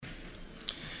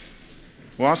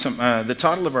Well, awesome. The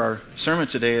title of our sermon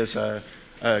today is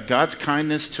God's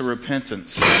Kindness to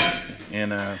Repentance,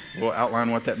 and we'll outline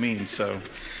what that means.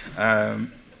 Let's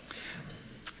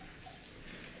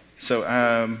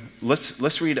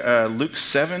read Luke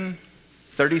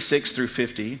 7:36 through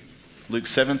 50. Luke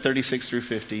 7:36 through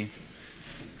 50,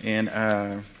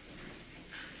 and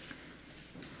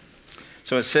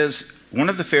so it says, one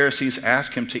of the Pharisees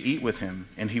asked him to eat with him,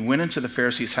 and he went into the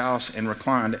Pharisee's house and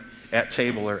reclined at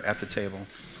the table.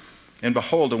 And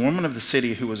behold, a woman of the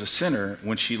city who was a sinner,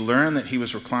 when she learned that he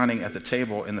was reclining at the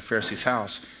table in the Pharisee's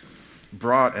house,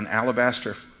 brought an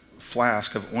alabaster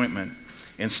flask of ointment,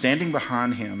 and standing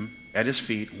behind him at his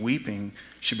feet, weeping,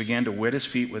 she began to wet his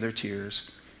feet with her tears,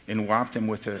 and wiped them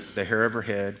with the hair of her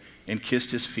head, and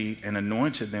kissed his feet, and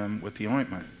anointed them with the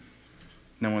ointment.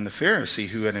 Now when the Pharisee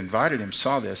who had invited him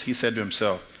saw this, he said to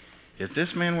himself, if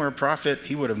this man were a prophet,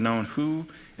 he would have known who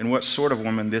and what sort of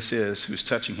woman this is who's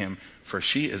touching him, for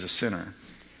she is a sinner.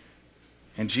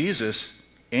 And Jesus,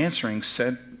 answering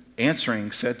said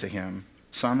to him,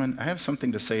 Simon, I have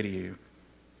something to say to you.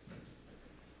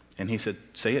 And he said,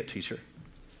 say it, teacher.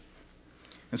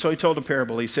 And so he told a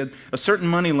parable. He said, a certain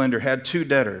moneylender had two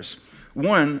debtors.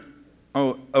 One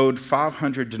owed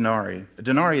 500 denarii. A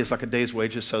denarii is like a day's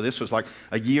wages, so this was like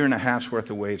a year and a half's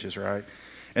worth of wages, right?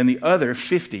 And the other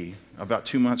 50, about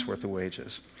 2 months' worth of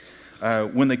wages.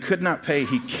 When they could not pay,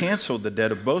 he canceled the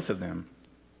debt of both of them.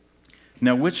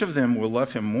 Now, which of them will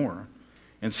love him more?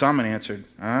 And Simon answered,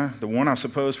 the one, I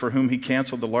suppose, for whom he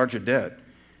canceled the larger debt.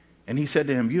 And he said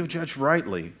to him, you have judged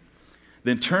rightly.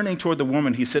 Then turning toward the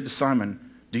woman, he said to Simon,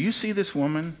 do you see this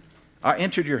woman? I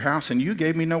entered your house, and you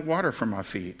gave me no water for my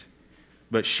feet.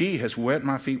 But she has wet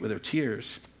my feet with her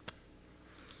tears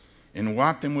and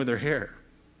wiped them with her hair.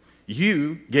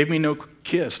 You gave me no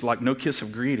kiss, like no kiss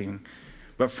of greeting.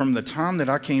 But from the time that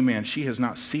I came in, she has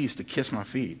not ceased to kiss my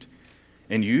feet.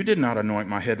 And you did not anoint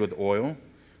my head with oil,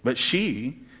 but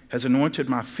she has anointed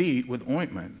my feet with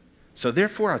ointment. So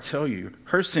therefore I tell you,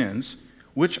 her sins,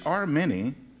 which are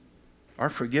many,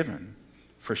 are forgiven,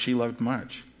 for she loved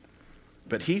much.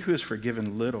 But he who is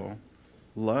forgiven little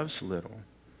loves little.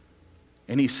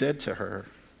 And he said to her,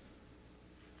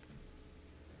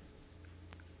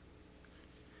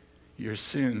 your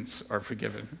sins are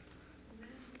forgiven.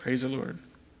 Praise the Lord.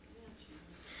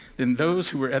 Then those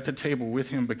who were at the table with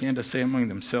him began to say among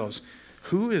themselves,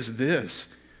 who is this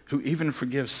who even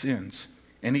forgives sins?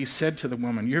 And he said to the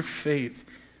woman, your faith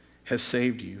has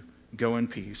saved you. Go in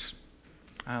peace.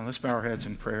 Let's bow our heads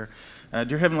in prayer.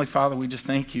 Dear Heavenly Father, we just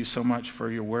thank you so much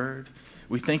for your word.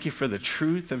 We thank you for the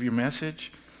truth of your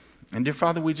message. And dear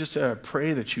Father, we just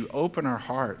pray that you open our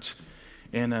hearts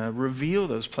and reveal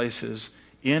those places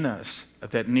in us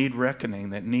that need reckoning,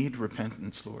 that need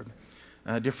repentance, Lord.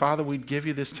 Dear Father, we give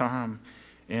you this time,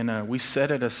 and we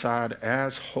set it aside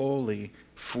as holy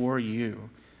for you.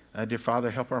 Dear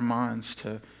Father, help our minds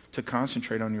to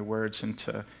concentrate on your words and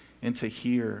to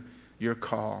hear your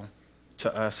call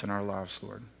to us in our lives,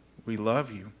 Lord. We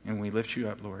love you, and we lift you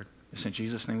up, Lord. It's in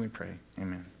Jesus' name we pray.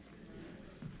 Amen.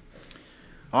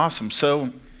 Awesome.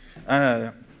 So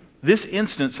this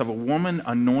instance of a woman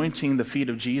anointing the feet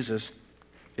of Jesus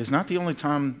is not the only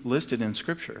time listed in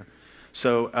Scripture.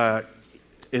 So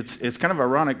it's kind of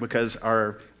ironic because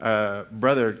our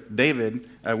brother David,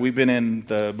 we've been in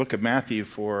the book of Matthew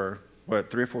for,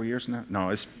 3 or 4 years now? No,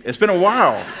 it's been a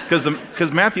while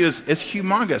because Matthew is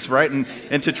humongous, right?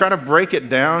 And to try to break it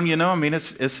down, I mean,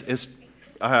 it's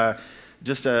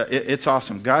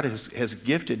awesome. God has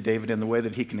gifted David in the way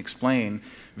that he can explain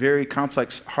very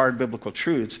complex, hard biblical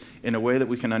truths in a way that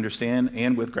we can understand,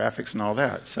 and with graphics and all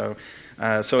that. So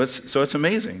it's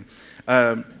amazing.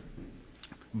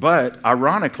 But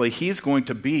ironically, he's going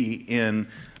to be in,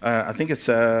 I think it's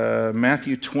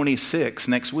Matthew 26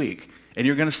 next week, and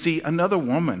you're going to see another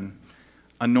woman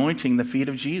anointing the feet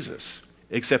of Jesus.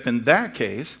 Except in that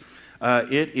case,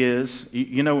 it is,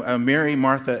 Mary,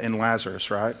 Martha, and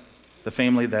Lazarus, right? The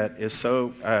family that is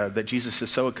so that Jesus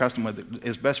is so accustomed with,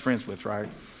 is best friends with, right?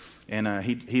 And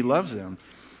he loves them.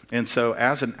 And so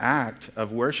as an act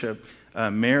of worship,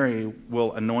 Mary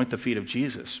will anoint the feet of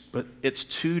Jesus. But it's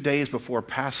 2 days before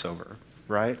Passover,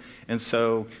 right? And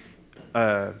so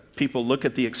people look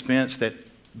at the expense that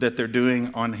they're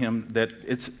doing on him, that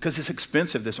it's because it's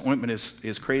expensive. This ointment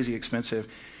is crazy expensive.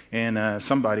 And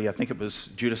somebody, I think it was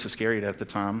Judas Iscariot at the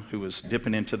time, who was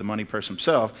dipping into the money purse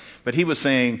himself, but he was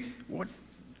saying,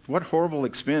 what horrible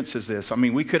expense is this? I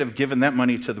mean, we could have given that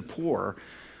money to the poor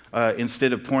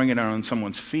instead of pouring it on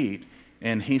someone's feet.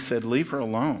 And he said, leave her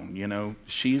alone.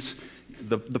 She's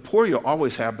the poor you'll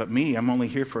always have, but me, I'm only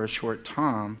here for a short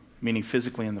time, meaning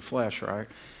physically in the flesh, right?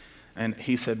 And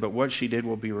he said, but what she did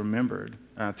will be remembered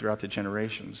throughout the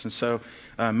generations. And so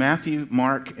Matthew,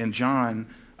 Mark, and John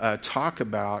talk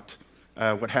about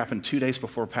what happened 2 days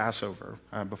before Passover,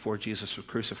 before Jesus was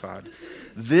crucified.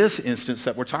 This instance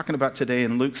that we're talking about today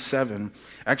in Luke 7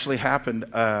 actually happened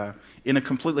in a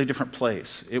completely different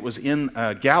place. It was in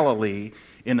Galilee,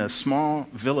 in a small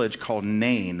village called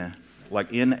Nain,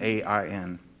 like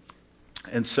N-A-I-N.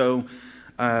 And so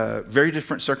very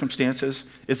different circumstances.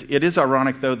 It is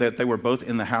ironic, though, that they were both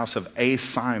in the house of a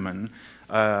Simon.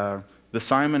 The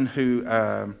Simon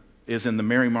who is in the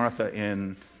Mary, Martha,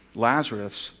 and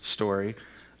Lazarus story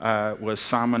was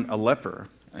Simon a leper.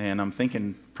 And I'm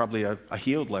thinking probably a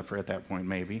healed leper at that point,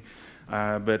 maybe.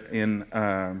 But in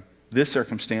this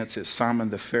circumstance, it's Simon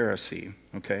the Pharisee,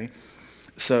 okay?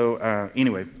 So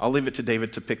anyway, I'll leave it to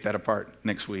David to pick that apart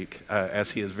next week,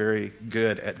 as he is very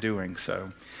good at doing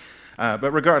so.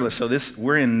 But regardless, so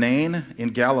we're in Nain in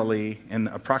Galilee, and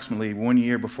approximately 1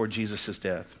 year before Jesus'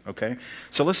 death, okay?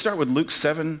 So let's start with Luke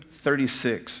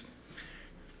 7:36.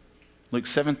 Luke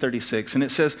 7:36, and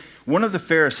it says, one of the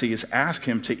Pharisees asked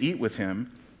him to eat with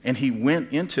him, and he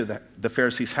went into the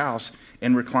Pharisee's house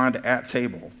and reclined at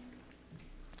table.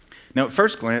 Now, at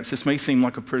first glance, this may seem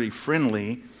like a pretty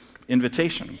friendly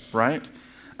invitation, right?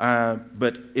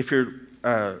 But if you're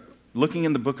looking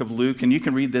in the book of Luke, and you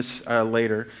can read this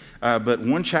later, but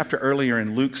one chapter earlier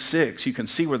in Luke 6, you can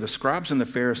see where the scribes and the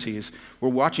Pharisees were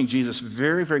watching Jesus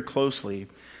very, very closely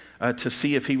to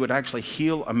see if he would actually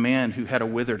heal a man who had a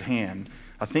withered hand.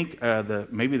 I think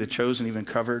maybe The Chosen even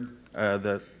covered,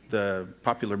 the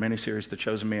popular miniseries The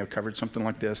Chosen may have covered something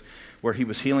like this, where he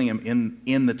was healing him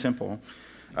in the temple.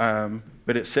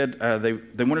 But it said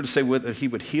they wanted to say whether he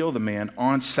would heal the man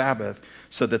on Sabbath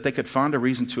so that they could find a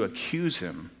reason to accuse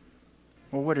him.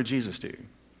 Well, what did Jesus do?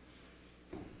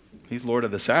 He's Lord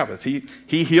of the Sabbath. He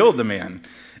healed the man,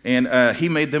 and he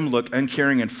made them look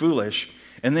uncaring and foolish.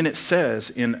 And then it says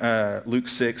in Luke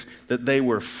 6 that they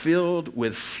were filled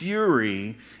with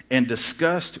fury and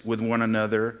discussed with one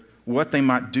another what they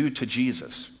might do to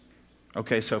Jesus.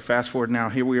 Okay, so fast forward now.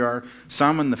 Here we are.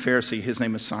 Simon the Pharisee, his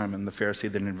name is Simon the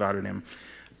Pharisee that invited him,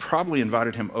 probably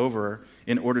invited him over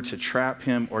in order to trap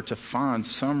him or to find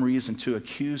some reason to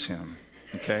accuse him.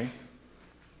 Okay?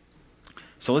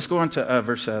 So let's go on to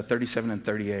verse 37 and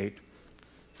 38.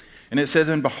 And it says,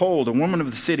 and behold, a woman of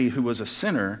the city who was a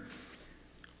sinner,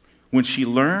 when she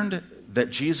learned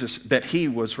that he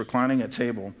was reclining at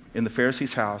table in the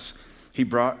Pharisee's house, she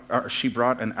brought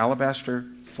an alabaster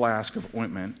flask of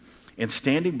ointment, and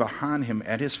standing behind him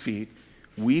at his feet,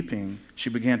 weeping, she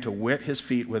began to wet his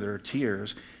feet with her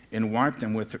tears and wiped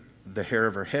them with the hair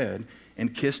of her head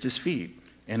and kissed his feet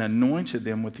and anointed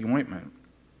them with the ointment.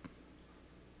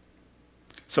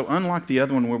 So unlike the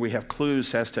other one where we have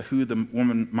clues as to who the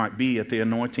woman might be at the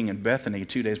anointing in Bethany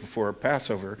 2 days before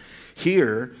Passover,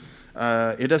 here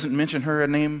it doesn't mention her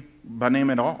by name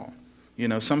at all. You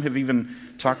know, some have even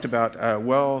talked about,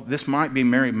 well, this might be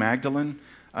Mary Magdalene,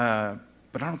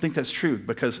 but I don't think that's true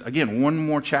because, again, one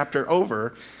more chapter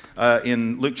over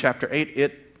in Luke chapter 8,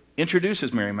 it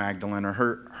introduces Mary Magdalene or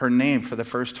her name for the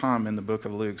first time in the book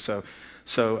of Luke. So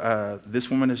this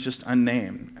woman is just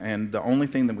unnamed, and the only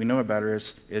thing that we know about her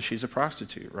is she's a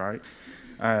prostitute, right?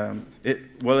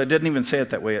 It didn't even say it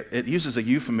that way. It uses a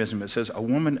euphemism. It says a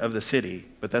woman of the city,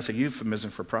 but that's a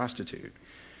euphemism for prostitute.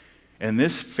 And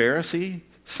this Pharisee,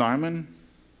 Simon,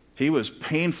 he was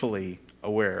painfully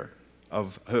aware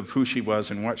of who she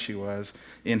was and what she was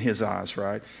in his eyes,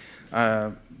 right?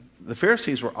 The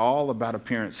Pharisees were all about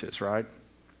appearances, right?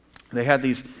 They had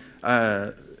these,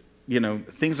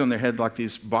 things on their head like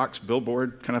these box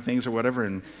billboard kind of things or whatever,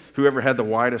 and whoever had the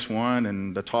widest one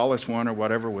and the tallest one or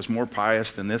whatever was more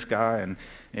pious than this guy,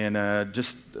 and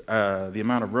just the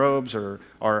amount of robes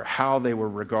or how they were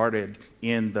regarded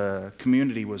in the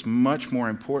community was much more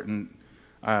important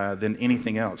than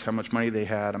anything else. How much money they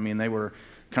had. I mean, they were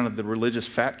kind of the religious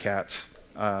fat cats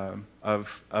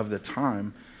of the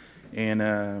time, and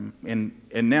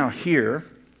now here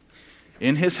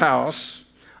in his house,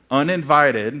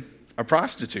 uninvited, a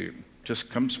prostitute just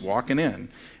comes walking in,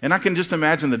 and I can just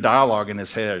imagine the dialogue in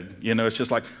his head. You know, it's just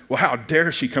like, well, how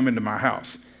dare she come into my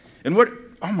house? And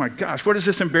oh my gosh, what is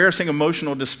this embarrassing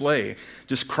emotional display?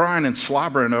 Just crying and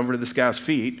slobbering over this guy's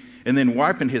feet, and then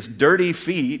wiping his dirty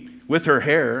feet with her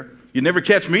hair. You never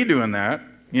catch me doing that,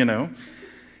 you know.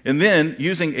 And then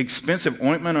using expensive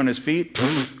ointment on his feet,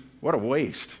 what a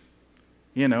waste.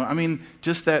 You know, I mean,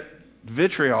 just that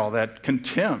vitriol, that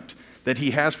contempt that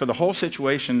he has for the whole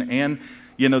situation and,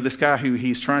 you know, this guy who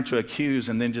he's trying to accuse,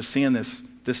 and then just seeing this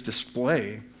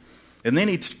display. And then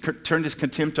he turned his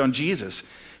contempt on Jesus,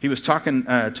 He was talking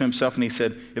to himself, and he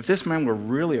said, if this man were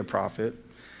really a prophet,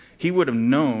 he would have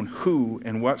known who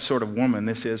and what sort of woman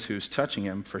this is who's touching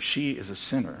him, for she is a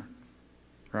sinner.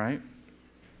 Right?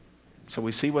 So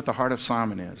we see what the heart of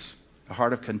Simon is, a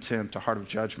heart of contempt, a heart of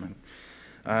judgment.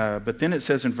 But then it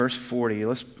says in verse 40,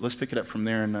 let's pick it up from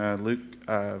there in Luke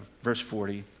verse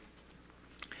 40.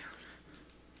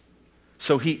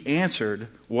 So he answered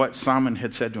what Simon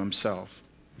had said to himself.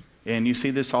 And you see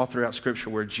this all throughout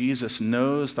Scripture where Jesus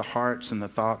knows the hearts and the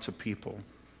thoughts of people.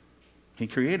 He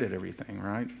created everything,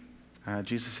 right?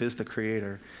 Jesus is the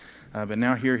creator. But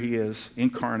now here he is,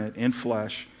 incarnate, in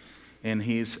flesh, and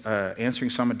he's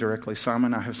answering Simon directly.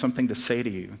 Simon, I have something to say to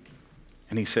you.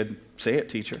 And he said, say it,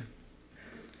 teacher.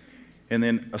 And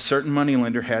then a certain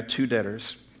moneylender had 2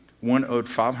 debtors. One owed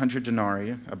 500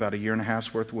 denarii, about a year and a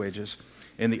half's worth of wages,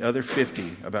 and the other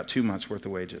 50, about 2 months' worth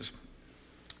of wages.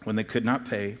 When they could not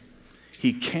pay,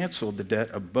 he canceled the debt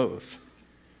of both.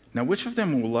 Now, which of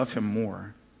them will love him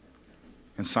more?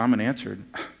 And Simon answered,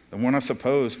 the one, I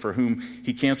suppose, for whom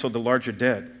he canceled the larger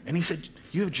debt. And he said,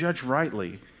 you have judged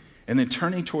rightly. And then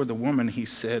turning toward the woman, he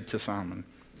said to Simon,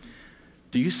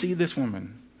 do you see this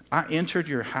woman? I entered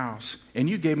your house, and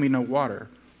you gave me no water.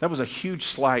 That was a huge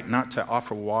slight not to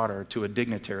offer water to a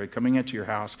dignitary coming into your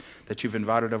house that you've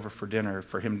invited over for dinner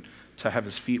for him to have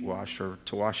his feet washed or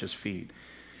to wash his feet.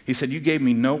 He said, you gave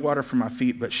me no water for my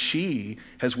feet, but she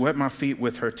has wet my feet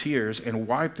with her tears and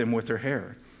wiped them with her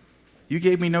hair. You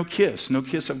gave me no kiss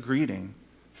of greeting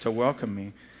to welcome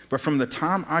me. But from the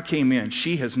time I came in,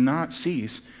 she has not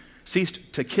ceased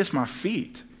to kiss my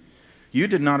feet. You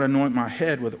did not anoint my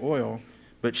head with oil,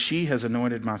 but she has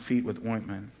anointed my feet with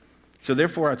ointment. So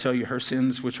therefore I tell you, her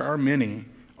sins, which are many,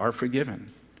 are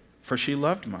forgiven. For she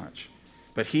loved much.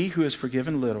 But he who is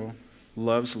forgiven little,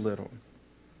 loves little.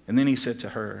 And then he said to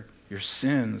her, your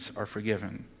sins are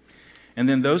forgiven. And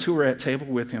then those who were at table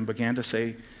with him began to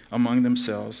say among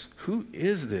themselves, who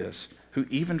is this who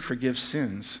even forgives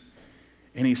sins?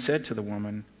 And he said to the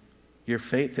woman, your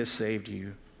faith has saved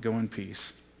you. Go in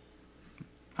peace.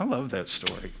 I love that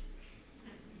story.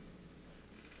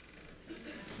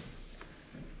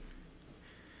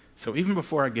 So even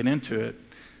before I get into it,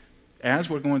 as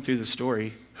we're going through the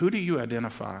story, who do you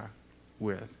identify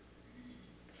with?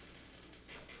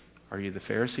 Are you the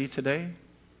Pharisee today?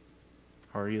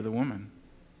 Or are you the woman?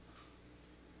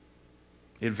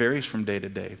 It varies from day to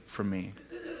day for me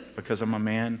because I'm a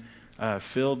man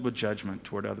filled with judgment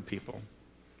toward other people.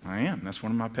 I am. That's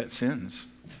one of my pet sins.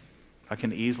 I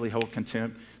can easily hold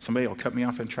contempt. Somebody will cut me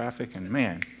off in traffic and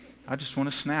man, I just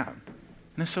want to snap.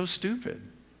 And it's so stupid.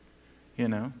 You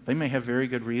know, they may have very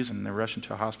good reason. They're rushing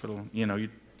to a hospital. You know,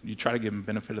 you try to give them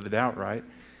benefit of the doubt, right?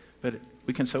 But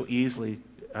we can so easily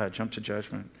jump to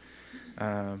judgment.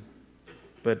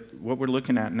 But what we're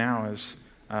looking at now is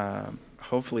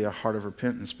hopefully a heart of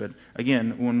repentance. But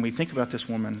again, when we think about this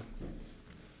woman,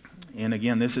 and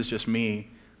again, this is just me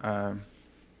kind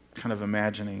of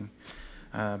imagining,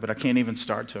 but I can't even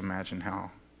start to imagine how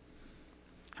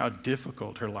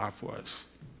difficult her life was.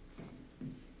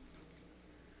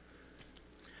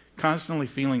 Constantly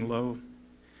feeling low,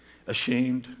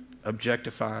 ashamed,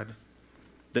 objectified,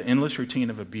 the endless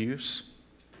routine of abuse,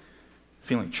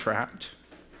 feeling trapped,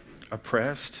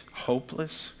 oppressed,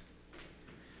 hopeless.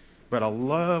 But I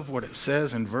love what it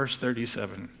says in verse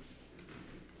 37.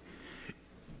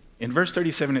 In verse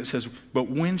 37 it says, but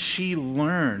when she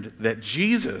learned that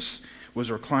Jesus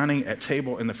was reclining at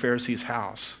table in the Pharisee's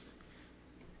house,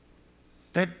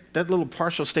 that little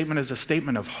partial statement is a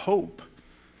statement of hope.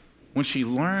 When she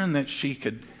learned that she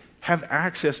could have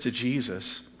access to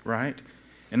Jesus, right?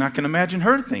 And I can imagine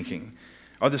her thinking,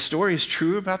 are the stories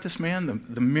true about this man?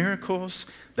 The miracles,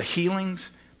 the healings,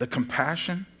 the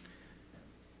compassion?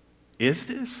 Is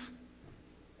this?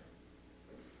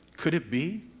 Could it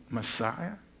be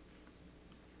Messiah?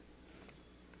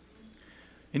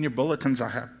 In your bulletins,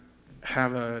 I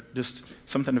have just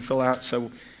something to fill out.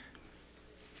 So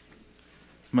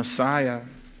Messiah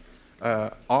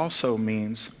also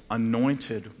means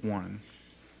anointed one,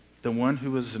 the one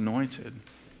who was anointed.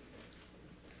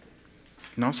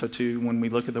 And also, too, when we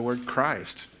look at the word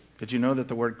Christ, did you know that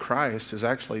the word Christ is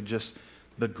actually just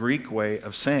the Greek way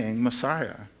of saying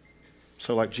Messiah?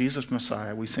 So like Jesus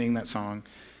Messiah, we sing that song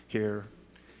here,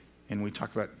 and we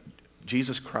talk about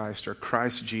Jesus Christ or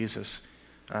Christ Jesus,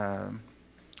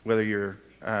 whether you're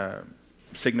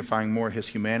signifying more his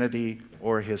humanity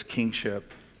or his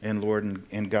kingship and Lord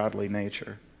and godly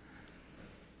nature.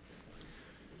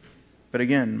 But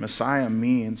again, Messiah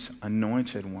means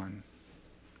anointed one.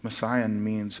 Messiah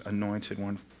means anointed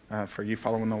one, for you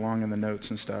following along in the notes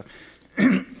and stuff.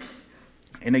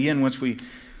 And again, once we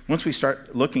once we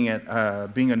start looking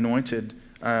at being anointed,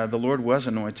 the Lord was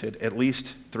anointed at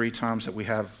least 3 times that we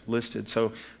have listed.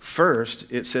 So first,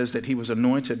 it says that he was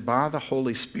anointed by the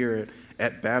Holy Spirit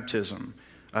at baptism.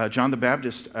 John the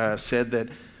Baptist said that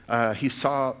he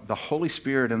saw the Holy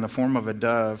Spirit in the form of a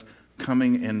dove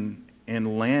coming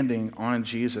and landing on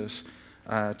Jesus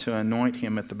to anoint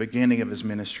him at the beginning of his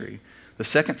ministry. The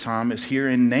second time is here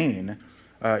in Nain,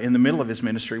 in the middle of his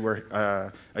ministry,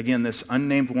 where, again, this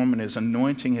unnamed woman is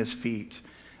anointing his feet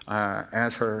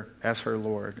as her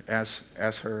Lord, as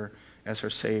her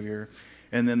Savior.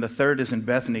 And then the third is in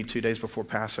Bethany 2 days before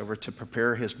Passover to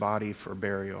prepare his body for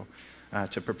burial,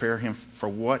 to prepare him for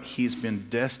what he's been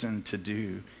destined to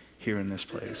do here in this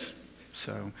place.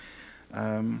 So,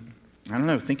 I don't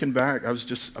know, thinking back,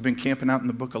 I've been camping out in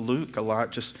the book of Luke a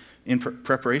lot just in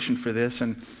preparation for this.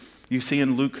 And you see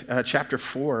in Luke chapter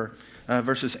 4,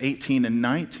 verses 18 and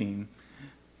 19,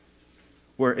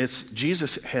 where it's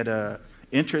Jesus had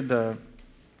entered the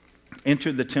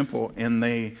temple, and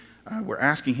they were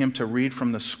asking him to read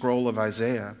from the scroll of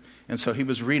Isaiah. And so he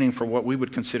was reading for what we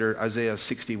would consider Isaiah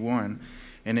 61.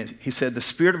 And he said, "The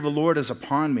Spirit of the Lord is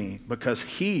upon me, because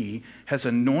he has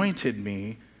anointed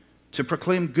me to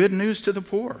proclaim good news to the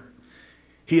poor.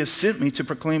 He has sent me to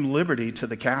proclaim liberty to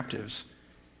the captives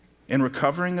and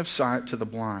recovering of sight to the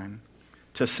blind,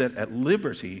 to set at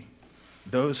liberty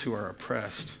those who are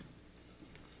oppressed,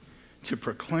 to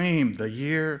proclaim the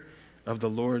year of the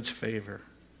Lord's favor."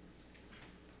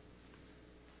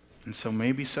 And so.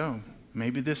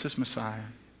 Maybe this is Messiah.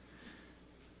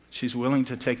 She's willing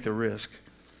to take the risk.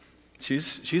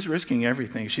 She's risking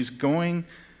everything. She is going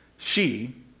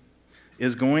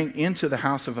into the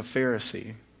house of a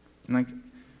Pharisee. And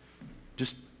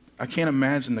I can't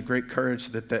imagine the great courage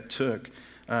that took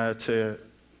to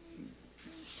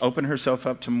open herself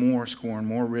up to more scorn,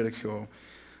 more ridicule.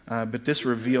 But this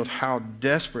revealed how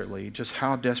desperately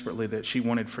that she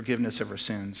wanted forgiveness of her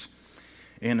sins.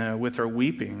 And with her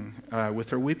weeping,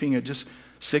 it just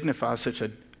signifies such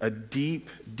a deep,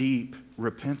 deep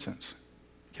repentance.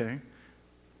 Okay?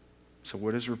 So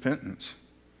what is repentance?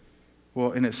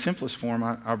 Well, in its simplest form,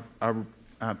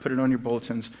 I put it on your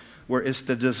bulletins, where it's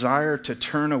the desire to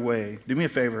turn away. Do me a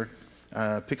favor,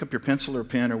 pick up your pencil or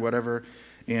pen or whatever,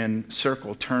 and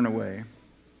circle turn away.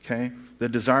 Okay? The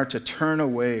desire to turn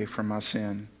away from my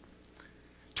sin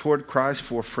toward Christ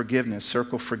for forgiveness,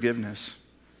 circle forgiveness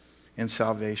and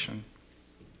salvation.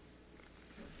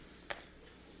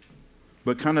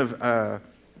 But kind of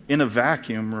in a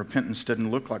vacuum, repentance doesn't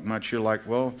look like much. You're like,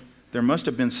 well, there must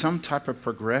have been some type of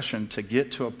progression to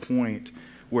get to a point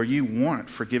where you want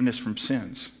forgiveness from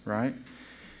sins, right?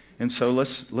 And so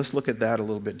let's look at that a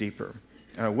little bit deeper.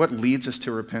 What leads us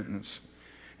to repentance?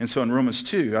 And so in Romans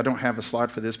 2, I don't have a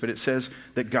slide for this, but it says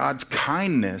that God's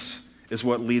kindness is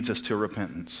what leads us to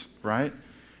repentance, right?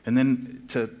 And then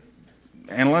to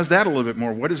analyze that a little bit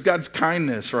more, what is God's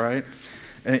kindness, right?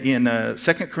 In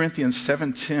 2 Corinthians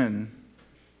 7:10,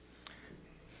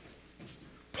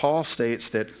 Paul states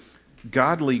that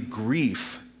godly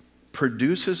grief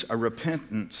produces a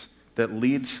repentance that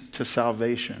leads to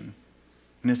salvation.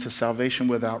 And it's a salvation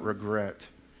without regret,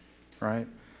 right?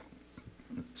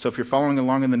 So if you're following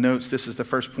along in the notes, this is the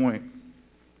first point,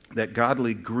 that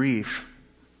godly grief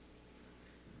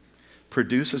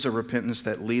produces a repentance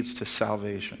that leads to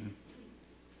salvation.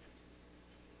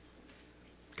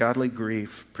 Godly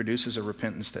grief produces a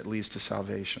repentance that leads to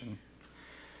salvation.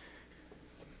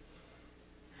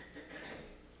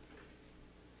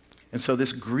 And so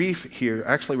this grief here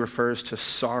actually refers to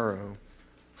sorrow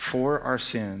for our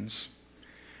sins,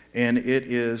 and it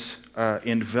is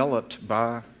enveloped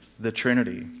by the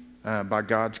Trinity, by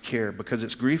God's care, because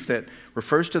it's grief that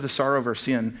refers to the sorrow of our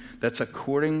sin. That's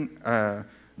that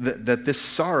this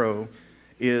sorrow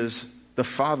is the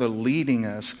Father leading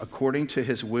us according to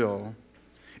His will.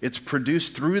 It's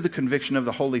produced through the conviction of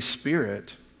the Holy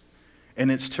Spirit, and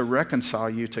it's to reconcile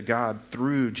you to God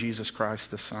through Jesus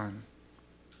Christ the Son.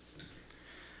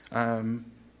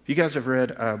 You guys have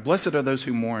read, "Blessed are those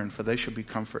who mourn, for they shall be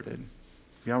comforted."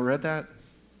 Y'all read that?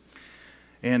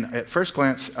 And at first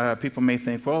glance, people may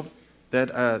think, well,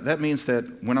 that means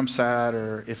that when I'm sad,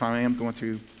 or if I am going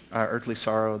through earthly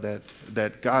sorrow,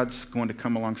 that God's going to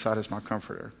come alongside as my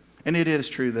comforter. And it is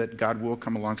true that God will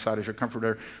come alongside as your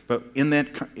comforter, but in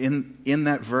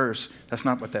that verse, that's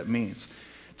not what that means.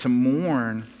 To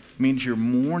mourn means you're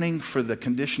mourning for the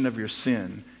condition of your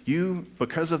sin. You,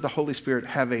 because of the Holy Spirit,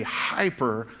 have a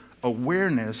hyper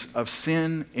awareness of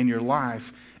sin in your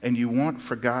life, and you want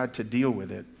for God to deal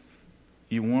with it.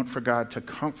 You want for God to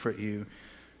comfort you.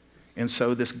 And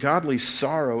so this godly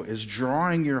sorrow is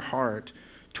drawing your heart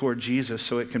toward Jesus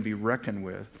so it can be reckoned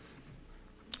with.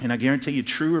 And I guarantee you,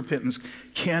 true repentance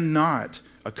cannot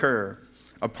occur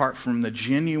apart from the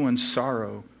genuine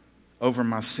sorrow over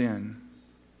my sin.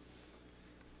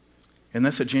 And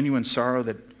that's a genuine sorrow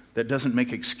that doesn't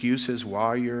make excuses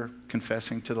while you're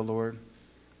confessing to the Lord.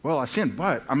 Well, I sinned,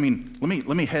 but let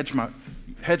me hedge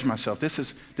myself. This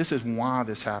is why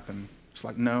this happened. It's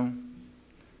like, no.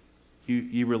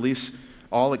 You release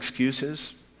all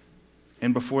excuses,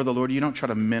 and before the Lord, you don't try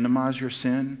to minimize your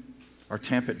sin or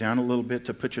tamp it down a little bit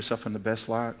to put yourself in the best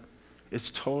light. It's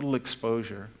total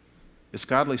exposure. It's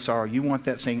godly sorrow. You want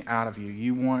that thing out of you.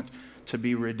 You want to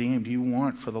be redeemed. You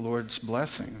want for the Lord's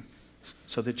blessing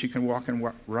so that you can walk in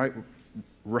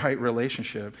right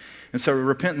relationship. And so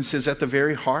repentance is at the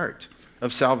very heart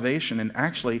of salvation. And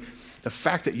actually, the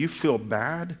fact that you feel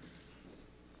bad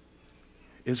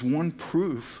is one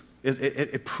proof.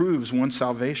 It proves one's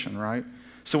salvation, right?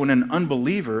 So when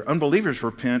unbelievers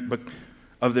repent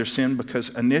of their sin because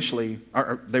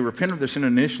they repent of their sin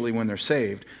initially when they're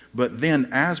saved, but then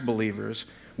as believers,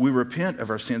 we repent of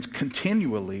our sins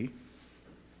continually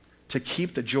to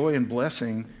keep the joy and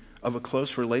blessing of a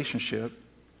close relationship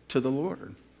to the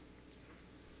Lord.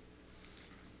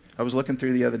 I was looking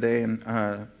through the other day in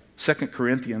 2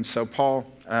 Corinthians. So Paul,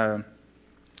 I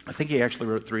think he actually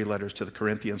wrote 3 letters to the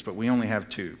Corinthians, but we only have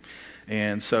 2.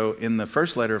 And so in the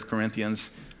first letter of Corinthians,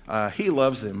 he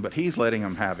loves them, but he's letting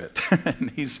them have it.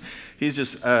 And he's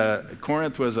just,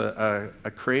 Corinth was a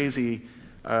crazy,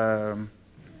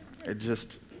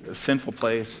 just a sinful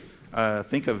place.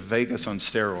 Think of Vegas on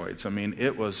steroids. I mean,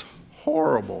 it was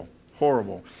horrible.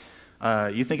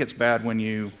 You think it's bad when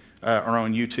you are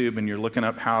on YouTube and you're looking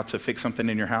up how to fix something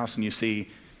in your house and you see,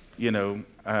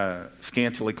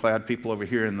 scantily clad people over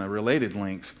here in the related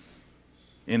links.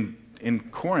 In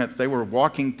Corinth, they were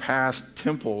walking past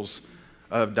temples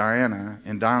of Diana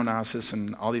and Dionysus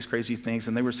and all these crazy things,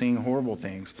 and they were seeing horrible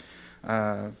things.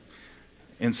 And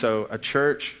so a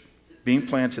church being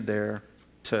planted there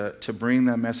to bring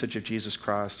the message of Jesus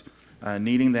Christ,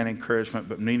 needing that encouragement,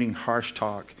 but needing harsh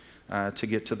talk to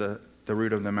get to the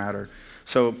root of the matter.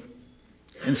 So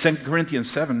in 2 Corinthians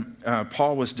 7,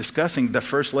 Paul was discussing the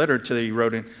first letter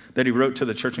that he wrote to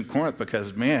the church in Corinth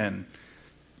because, man,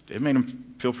 it made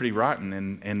him feel pretty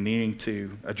rotten and needing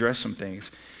to address some things.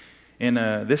 And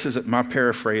this is my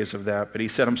paraphrase of that, but he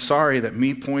said, "I'm sorry that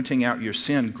me pointing out your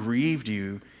sin grieved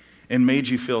you and made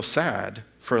you feel sad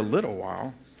for a little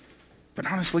while.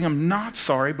 But honestly, I'm not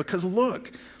sorry because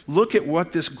look at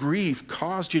what this grief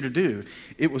caused you to do.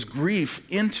 It was grief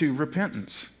into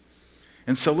repentance."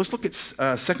 And so let's look at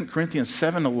 2 Corinthians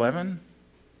 7:11.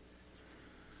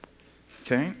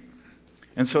 Okay?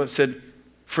 And so it said,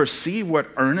 "For see what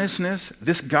earnestness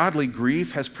this godly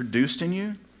grief has produced in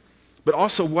you, but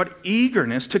also what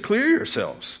eagerness to clear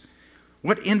yourselves,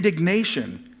 what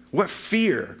indignation, what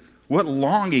fear, what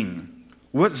longing,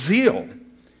 what zeal,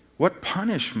 what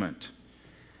punishment.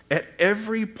 At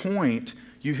every point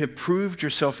you have proved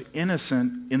yourself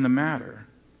innocent in the matter."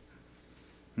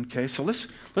 Okay, so let's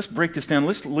break this down.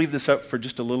 Let's leave this up for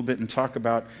just a little bit and talk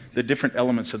about the different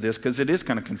elements of this, because it is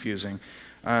kind of confusing,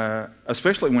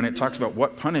 especially when it talks about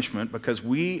what punishment, because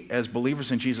we as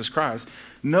believers in Jesus Christ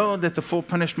know that the full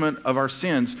punishment of our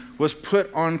sins was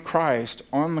put on Christ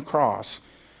on the cross.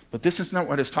 But this is not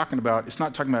what it's talking about. It's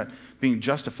not talking about being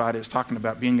justified. It's talking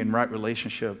about being in right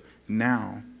relationship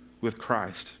now with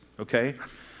Christ. Okay?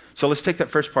 So let's take that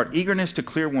first part. Eagerness to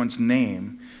clear one's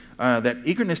name. That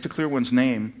eagerness to clear one's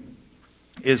name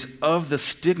is of the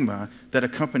stigma that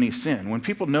accompanies sin. When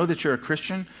people know that you're a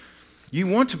Christian, you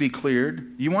want to be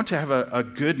cleared. You want to have a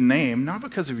good name, not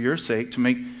because of your sake, to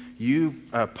make you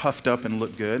puffed up and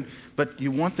look good, but you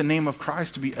want the name of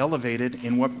Christ to be elevated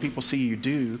in what people see you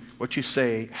do, what you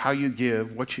say, how you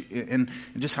give, and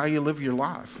just how you live your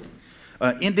life.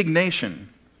 Indignation,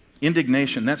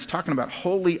 that's talking about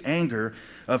holy anger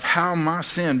of how my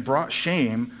sin brought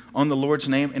shame on the Lord's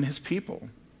name and his people.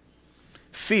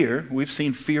 Fear, we've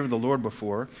seen fear of the Lord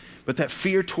before, but that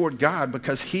fear toward God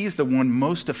because he's the one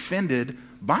most offended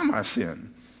by my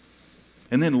sin.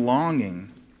 And then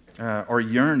longing or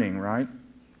yearning, right?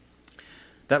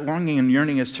 That longing and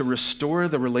yearning is to restore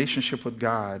the relationship with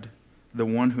God, the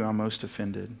one who I most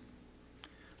offended.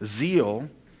 Zeal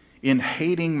in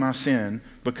hating my sin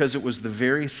because it was the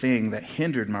very thing that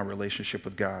hindered my relationship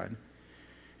with God.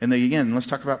 And then again, let's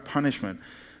talk about punishment.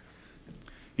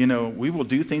 We will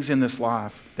do things in this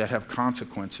life that have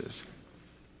consequences,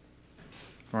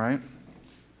 right?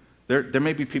 There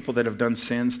may be people that have done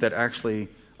sins that actually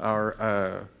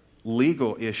are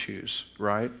legal issues,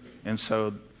 right? And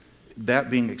so that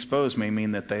being exposed may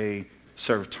mean that they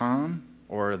serve time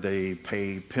or they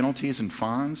pay penalties and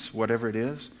fines, whatever it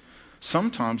is.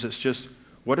 Sometimes it's just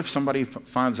what if somebody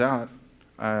finds out,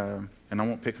 and I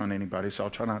won't pick on anybody, so I'll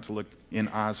try not to look in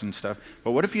eyes and stuff,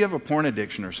 but what if you have a porn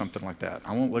addiction or something like that?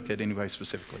 I won't look at anybody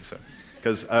specifically, so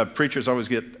because preachers always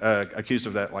get accused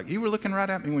of that, like, you were looking right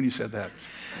at me when you said that.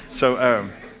 So,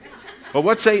 but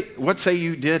what say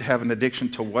you did have an addiction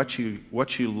to what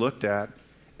you looked at,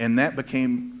 and that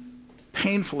became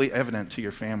painfully evident to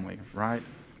your family, right?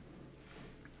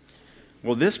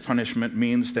 Well, this punishment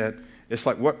means that it's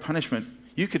like, what punishment?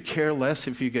 You could care less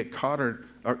if you get caught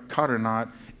or not,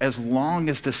 as long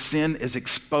as the sin is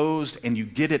exposed and you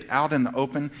get it out in the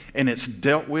open and it's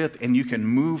dealt with and you can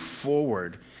move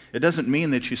forward. It doesn't mean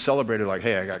that you celebrated like,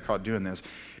 hey, I got caught doing this.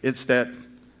 It's that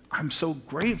I'm so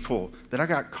grateful that I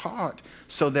got caught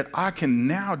so that I can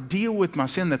now deal with my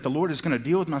sin, that the Lord is going to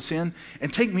deal with my sin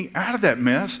and take me out of that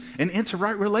mess and into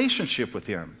right relationship with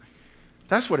Him.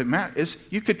 That's what it matters.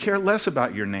 You could care less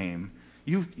about your name.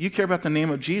 You care about the name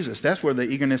of Jesus. That's where the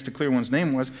eagerness to clear one's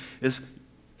name was, is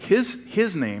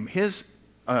His name, His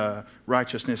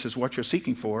righteousness is what you're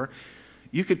seeking for.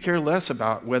 You could care less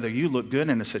about whether you look good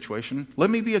in a situation. Let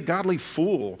me be a godly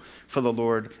fool for the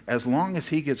Lord as long as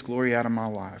He gets glory out of my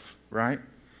life, right?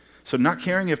 So not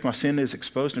caring if my sin is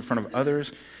exposed in front of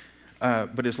others,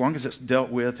 but as long as it's dealt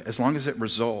with, as long as it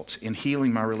results in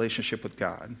healing my relationship with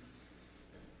God.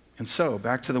 And so,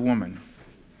 back to the woman.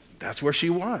 That's where she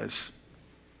was.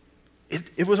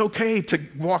 It was okay to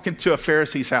walk into a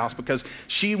Pharisee's house because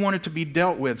she wanted to be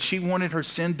dealt with. She wanted her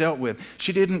sin dealt with.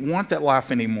 She didn't want that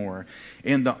life anymore.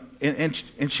 And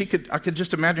she could, I could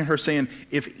just imagine her saying,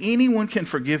 if anyone can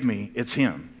forgive me, it's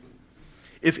Him.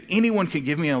 If anyone can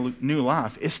give me a new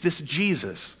life, it's this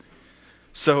Jesus.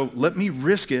 So let me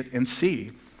risk it and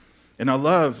see. And I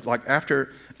love, like,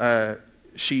 after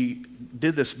she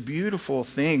did this beautiful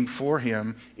thing for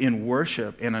Him in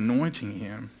worship and anointing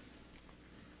Him.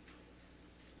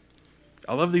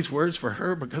 I love these words for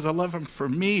her because I love them for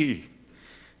me.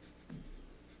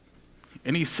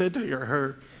 And He said to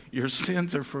her, your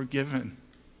sins are forgiven.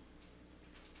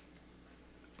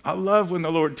 I love when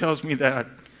the Lord tells me that.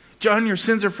 John, your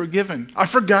sins are forgiven. I've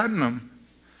forgotten them.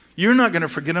 You're not going to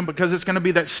forget them because it's going to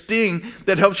be that sting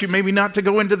that helps you maybe not to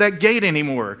go into that gate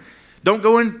anymore. Don't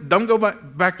go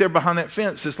back there behind that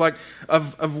fence. It's like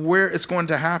of where it's going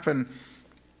to happen.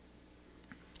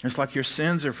 It's like your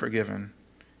sins are forgiven.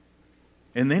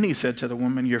 And then He said to the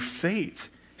woman, your faith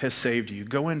has saved you.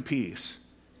 Go in peace.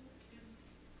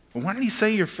 Well, why did He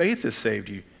say your faith has saved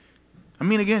you? I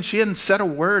mean, again, she hadn't said a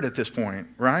word at this point,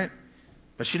 right?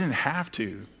 But she didn't have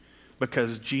to,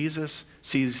 because Jesus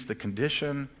sees the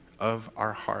condition of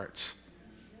our hearts.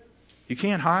 You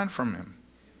can't hide from Him.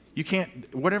 You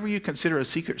can't, whatever you consider a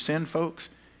secret sin, folks,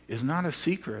 is not a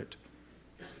secret.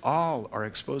 All are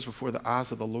exposed before the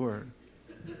eyes of the Lord.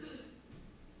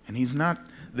 And He's not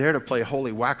there to play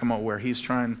holy whack-a-mole where He's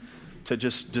trying to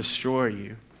just destroy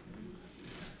you.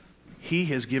 He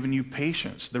has given you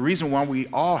patience. The reason why we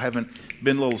all haven't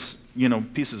been little,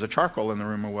 pieces of charcoal in the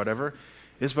room or whatever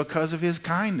is because of His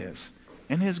kindness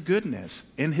and His goodness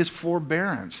and His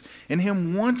forbearance and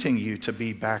Him wanting you to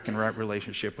be back in right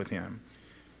relationship with Him.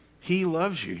 He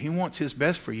loves you. He wants His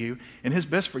best for you, and His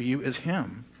best for you is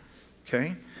Him.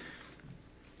 Okay?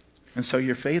 And so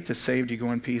your faith has saved you.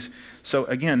 Go in peace. So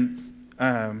again,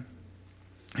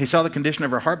 He saw the condition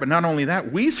of her heart, but not only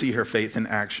that, we see her faith in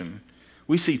action.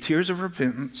 We see tears of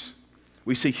repentance.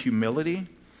 We see humility.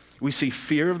 We see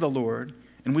fear of the Lord,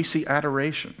 and we see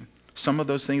adoration. Some of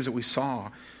those things that we saw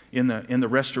in the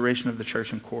restoration of the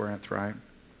church in Corinth, right?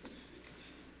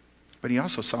 But He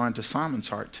also saw into Simon's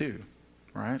heart too,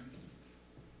 right?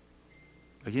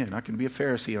 Again, I can be a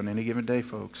Pharisee on any given day,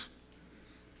 folks.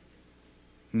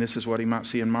 And this is what He might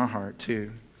see in my heart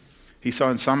too. He saw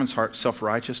in Simon's heart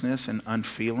self-righteousness and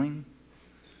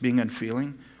being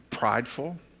unfeeling,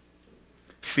 prideful,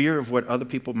 fear of what other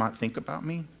people might think about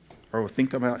me or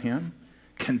think about him,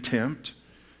 contempt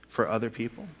for other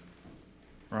people,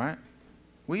 right?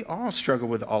 We all struggle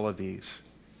with all of these.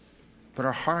 But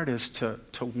our heart is to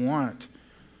want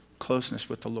closeness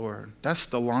with the Lord. That's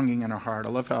the longing in our heart. I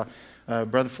love how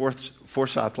Brother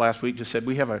Forsyth last week just said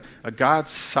we have a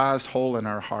God-sized hole in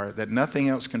our heart that nothing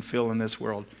else can fill in this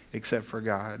world except for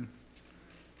God.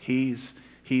 He's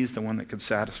the one that can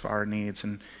satisfy our needs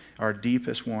and our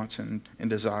deepest wants and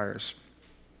desires.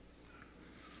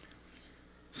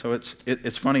 So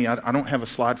it's funny, I don't have a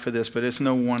slide for this, but it's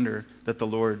no wonder that the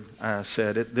Lord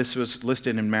said it. This was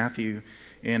listed in Matthew,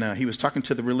 and He was talking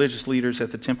to the religious leaders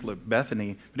at the temple at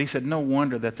Bethany, but He said, no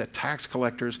wonder that the tax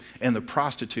collectors and the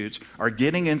prostitutes are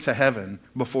getting into heaven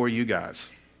before you guys.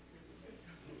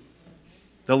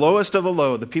 The lowest of the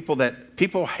low, the people that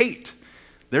people hate,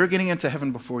 they're getting into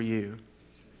heaven before you.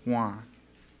 Why?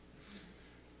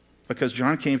 because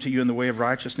John came to you in the way of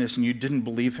righteousness and you didn't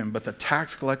believe him, but the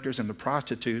tax collectors and the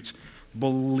prostitutes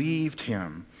believed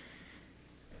him.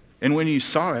 And when you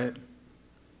saw it,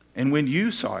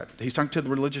 he's talking to the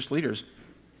religious leaders,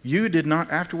 you did not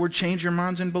afterward change your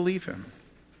minds and believe him.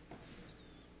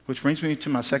 Which brings me to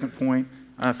my second point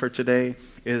for today,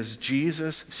 is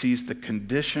Jesus sees the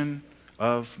condition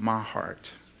of my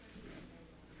heart.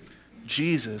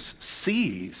 Jesus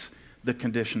sees the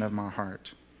condition of my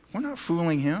heart. We're not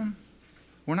fooling him.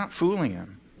 We're not fooling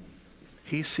him.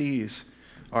 He sees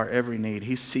our every need.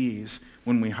 He sees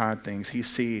when we hide things. He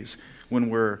sees when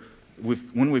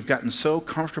we've gotten so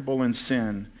comfortable in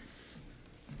sin,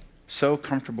 so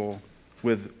comfortable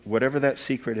with whatever that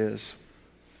secret is,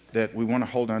 that we want to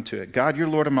hold on to it. God, you're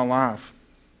Lord of my life,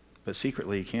 but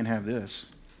secretly you can't have this.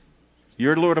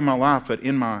 You're Lord of my life, but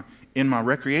in my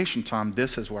recreation time,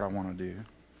 this is what I want to do.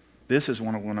 This is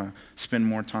what I want to spend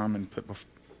more time and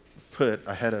put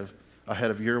ahead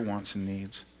of your wants and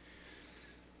needs.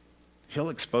 He'll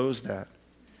expose that.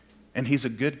 And he's a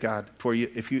good God for you.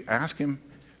 If you ask him,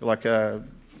 like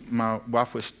my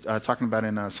wife was talking about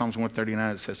in Psalms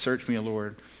 139, it says, search me, O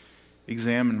Lord,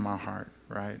 examine my heart,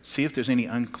 right? See if there's any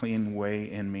unclean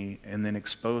way in me, and then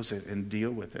expose it and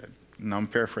deal with it. And I'm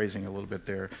paraphrasing a little bit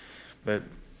there. But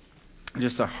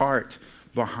just a heart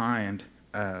behind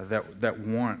that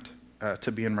want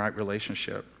to be in right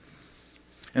relationship.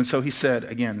 And so he said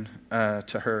again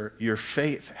to her, your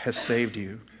faith has saved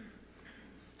you.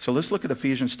 So let's look at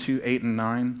Ephesians 2:8 and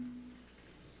 9.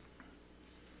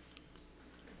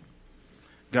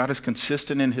 God is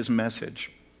consistent in his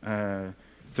message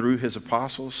through his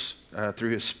apostles,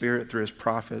 through his Spirit, through his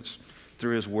prophets,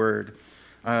 through his word.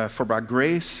 For by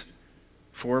grace,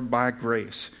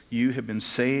 you have been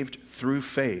saved through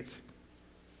faith.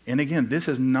 And again, this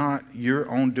is not your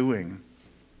own doing.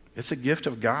 It's a gift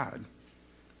of God,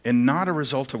 and not a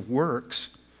result of works,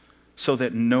 so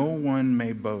that no one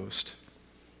may boast.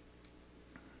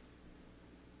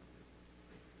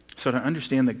 So to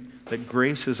understand that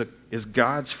grace is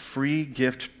God's free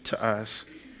gift to us,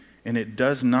 and it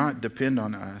does not depend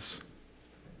on us.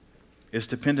 It's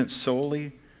dependent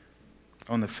solely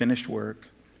on the finished work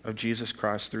of Jesus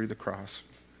Christ through the cross.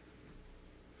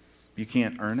 You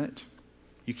can't earn it.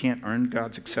 You can't earn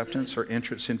God's acceptance or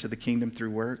entrance into the kingdom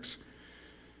through works.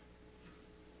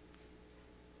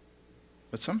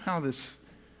 But somehow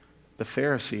the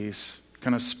Pharisees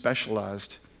kind of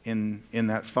specialized in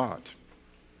that thought.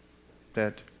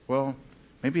 That, well,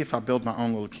 maybe if I build my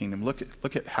own little kingdom, look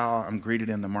at how I'm greeted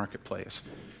in the marketplace.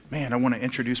 Man, I want to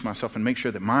introduce myself and make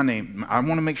sure that I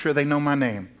want to make sure they know my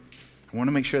name. I want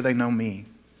to make sure they know me.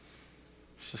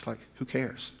 It's just like, who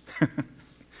cares?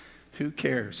 Who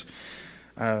cares?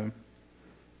 But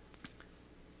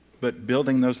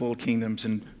building those little kingdoms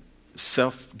and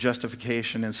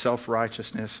self-justification and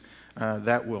self-righteousness,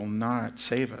 that will not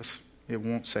save us. It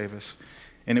won't save us.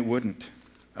 And it wouldn't.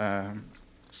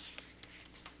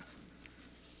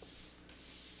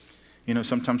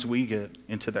 Sometimes we get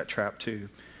into that trap too.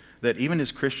 That even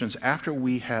as Christians, after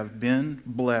we have been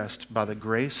blessed by the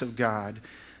grace of God,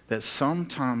 that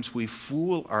sometimes we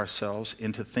fool ourselves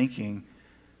into thinking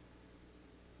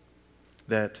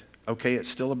that, okay, it's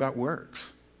still about works.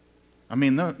 I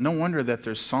mean, no wonder that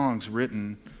there's songs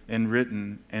written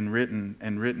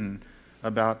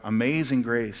about amazing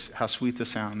grace, how sweet the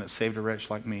sound that saved a wretch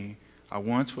like me. I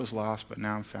once was lost, but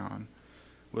now I'm found.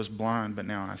 Was blind, but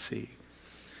now I see.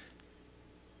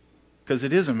 Because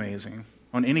it is amazing.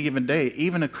 On any given day,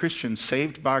 even a Christian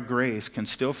saved by grace can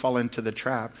still fall into the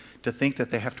trap to think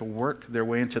that they have to work their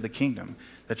way into the kingdom,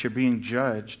 that you're being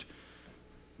judged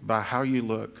by how you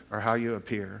look or how you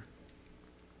appear.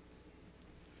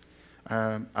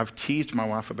 I've teased my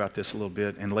wife about this a little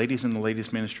bit, and ladies in the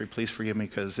ladies ministry, please forgive me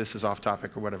because this is off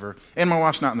topic or whatever. And my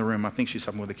wife's not in the room. I think she's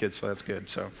helping with the kids, so that's good.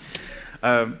 So,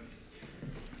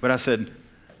 but I said,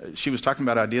 she was talking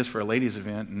about ideas for a ladies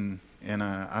event, and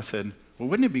I said, well,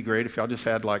 wouldn't it be great if y'all just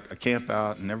had like a camp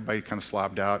out and everybody kind of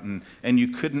slobbed out and you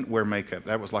couldn't wear makeup?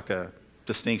 That was like a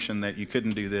distinction, that you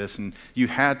couldn't do this, and you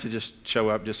had to just show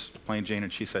up just plain Jane.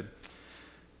 And she said,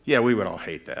 yeah, we would all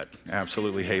hate that.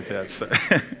 Absolutely hate that. So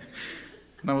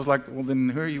and I was like, well, then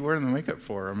who are you wearing the makeup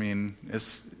for? I mean,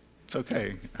 it's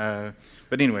okay. But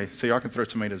anyway, so y'all can throw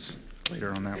tomatoes later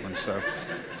on that one. So,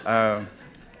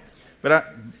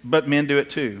 but men do it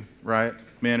too, right?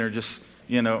 Men are just,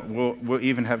 we'll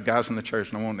even have guys in the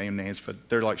church, and I won't name names, but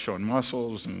they're like showing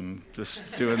muscles and just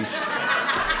doing.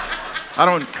 I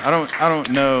don't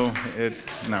know it.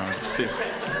 No, it's too.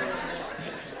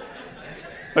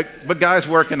 But guys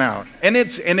working out, and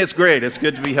it's great. It's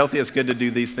good to be healthy. It's good to do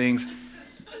these things.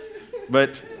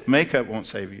 But makeup won't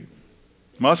save you.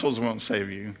 Muscles won't save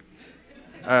you.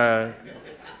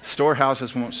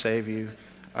 Storehouses won't save you.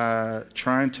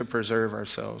 Trying to preserve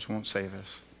ourselves won't save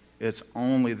us. It's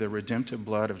only the redemptive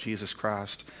blood of Jesus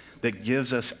Christ that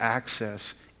gives us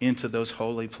access into those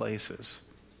holy places.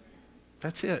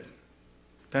 That's it.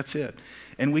 That's it.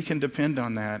 And we can depend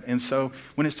on that. And so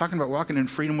when it's talking about walking in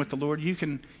freedom with the Lord, you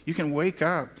can wake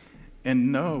up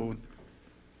and know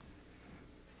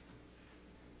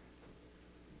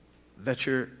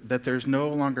that there's no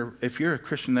longer, if you're a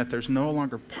Christian, that there's no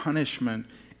longer punishment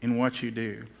in what you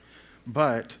do.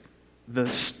 But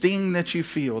the sting that you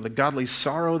feel, the godly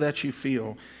sorrow that you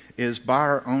feel, is by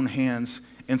our own hands.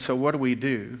 And so what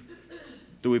do?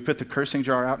 Do we put the cursing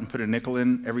jar out and put a nickel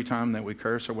in every time that we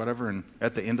curse or whatever, and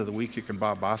at the end of the week you can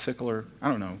buy a bicycle, or I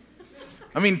don't know.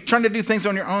 I mean, trying to do things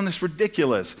on your own is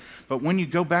ridiculous. But when you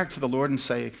go back to the Lord and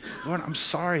say, Lord, I'm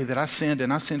sorry that I sinned,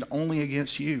 and I sinned only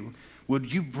against you.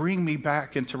 Would you bring me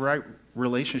back into right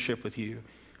relationship with you?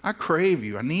 I crave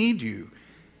you. I need you.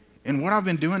 And what I've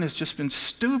been doing has just been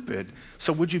stupid.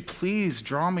 So would you please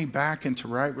draw me back into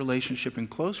right relationship and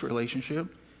close relationship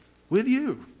with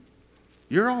you?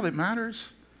 You're all that matters.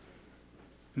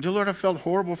 And dear Lord, I felt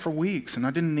horrible for weeks, and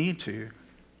I didn't need to.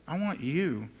 I want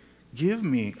you. Give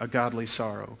me a godly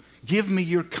sorrow. Give me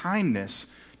your kindness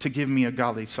to give me a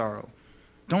godly sorrow.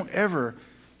 Don't ever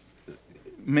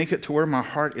make it to where my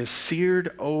heart is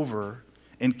seared over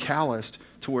and calloused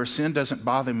to where sin doesn't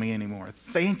bother me anymore.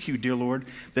 Thank you, dear Lord,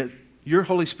 that your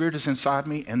Holy Spirit is inside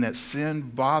me and that sin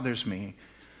bothers me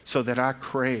so that I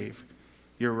crave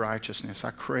your righteousness.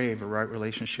 I crave a right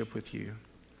relationship with you.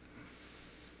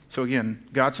 So again,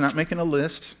 God's not making a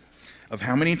list of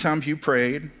how many times you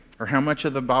prayed or how much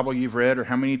of the Bible you've read or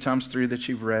how many times through that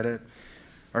you've read it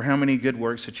or how many good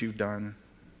works that you've done.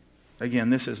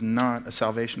 Again, this is not a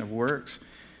salvation of works.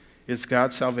 It's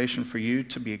God's salvation for you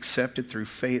to be accepted through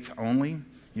faith only.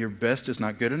 Your best is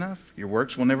not good enough. Your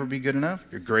works will never be good enough.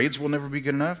 Your grades will never be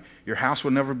good enough. Your house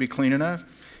will never be clean enough.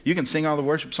 You can sing all the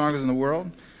worship songs in the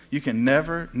world. You can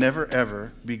never, never,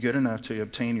 ever be good enough to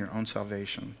obtain your own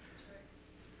salvation.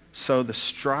 So the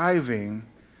striving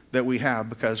that we have,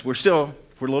 because we're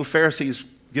little Pharisees,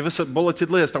 give us a bulleted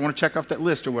list. I want to check off that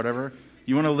list or whatever.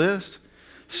 You want a list?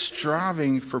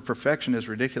 Striving for perfection is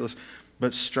ridiculous,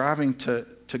 but striving to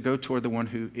go toward the one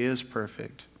who is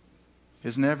perfect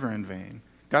is never in vain.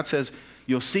 God says,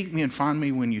 you'll seek me and find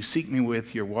me when you seek me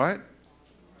with your what?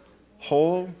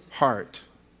 Whole heart.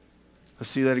 Let's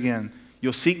see that again.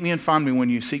 You'll seek me and find me when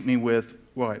you seek me with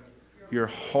what? Your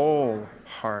whole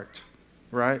heart.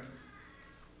 Right?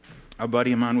 A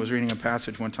buddy of mine was reading a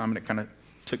passage one time and it kind of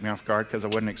took me off guard because I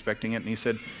wasn't expecting it. And he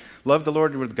said, love the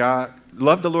Lord your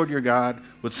God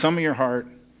with some of your heart,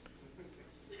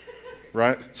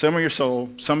 right? Some of your soul,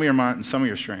 some of your mind, and some of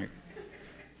your strength.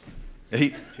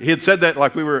 He had said that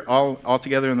like we were all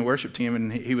together in the worship team,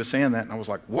 and he was saying that, and I was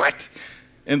like, what?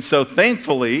 And so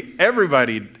thankfully,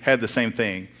 everybody had the same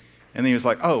thing. And then he was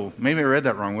like, oh, maybe I read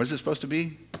that wrong. What is it supposed to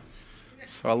be?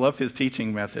 So I love his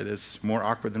teaching method. It's more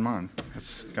awkward than mine.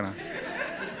 It's kind of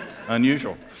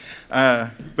unusual.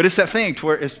 But it's that thing to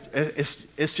where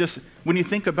it's just, when you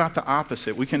think about the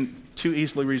opposite, we can too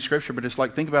easily read Scripture, but it's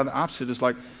like, think about the opposite. It's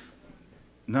like,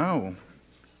 no.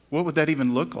 What would that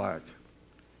even look like?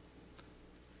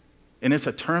 And it's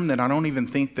a term that I don't even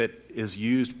think that is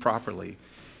used properly.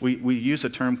 We use a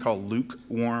term called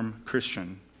lukewarm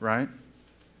Christian, right?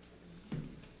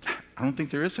 I don't think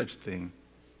there is such a thing,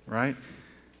 right?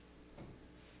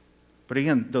 But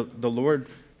again, the Lord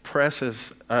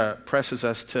presses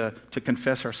us to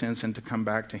confess our sins and to come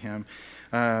back to Him.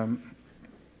 I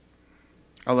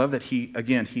love that He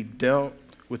dealt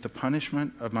with the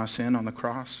punishment of my sin on the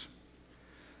cross,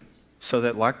 so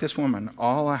that like this woman,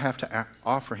 all I have to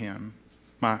offer Him,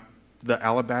 the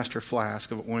alabaster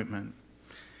flask of ointment,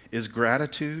 is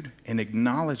gratitude and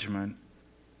acknowledgement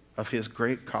of His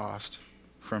great cost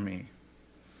for me.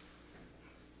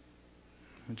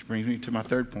 Which brings me to my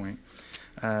third point.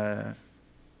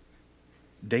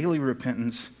 Daily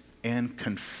repentance and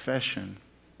confession.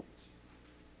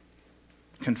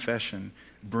 Confession.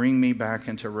 Bring me back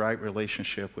into right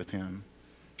relationship with Him.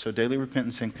 So daily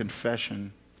repentance and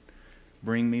confession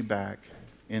bring me back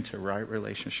into right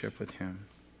relationship with Him.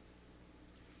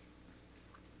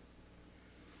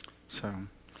 So,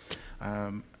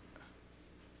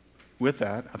 with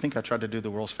that, I think I tried to do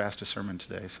the world's fastest sermon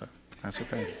today, so that's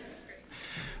okay.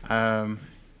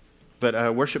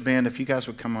 But worship band, if you guys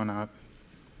would come on up.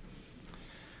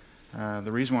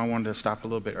 The reason why I wanted to stop a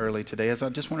little bit early today is I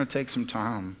just want to take some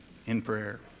time in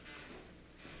prayer.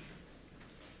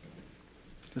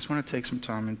 Just want to take some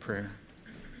time in prayer.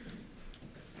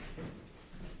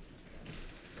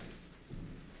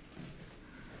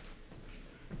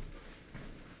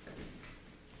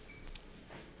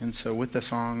 And so with the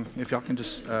song, if y'all can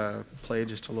just play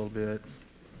just a little bit.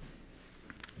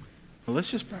 Well, let's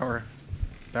just bow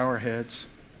our heads.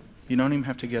 You don't even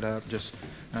have to get up. Just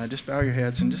bow your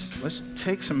heads and let's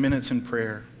take some minutes in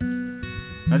prayer.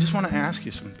 I just want to ask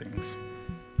you some things.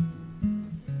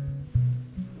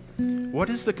 What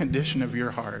is the condition of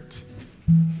your heart?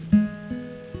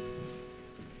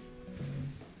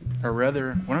 Or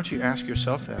rather, why don't you ask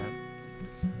yourself that?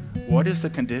 What is the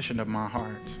condition of my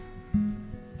heart?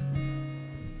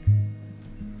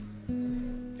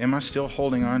 Am I still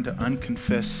holding on to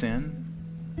unconfessed sin?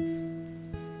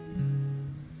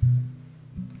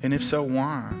 And if so,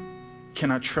 why? Can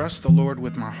I trust the Lord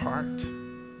with my heart?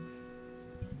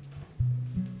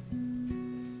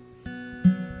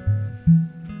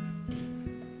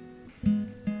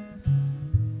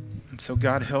 And so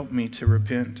God, help me to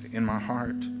repent in my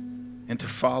heart and to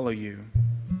follow you.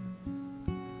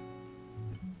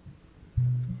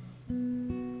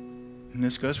 And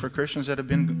this goes for Christians that have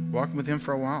been walking with him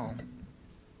for a while.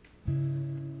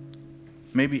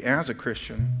 Maybe as a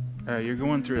Christian, you're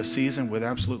going through a season with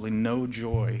absolutely no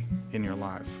joy in your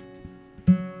life.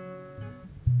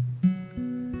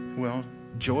 Well,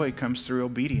 joy comes through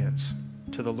obedience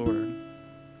to the Lord.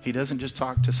 He doesn't just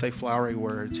talk to say flowery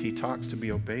words. He talks to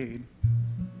be obeyed.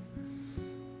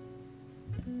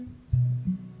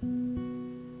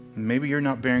 Maybe you're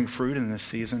not bearing fruit in this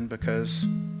season because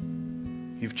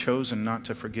you've chosen not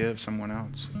to forgive someone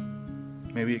else.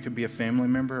 Maybe it could be a family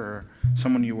member or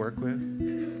someone you work with,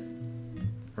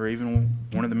 or even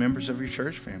one of the members of your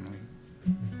church family.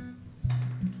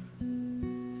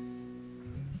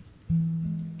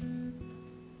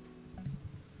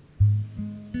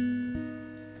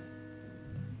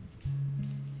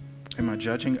 Am I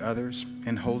judging others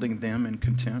and holding them in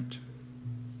contempt?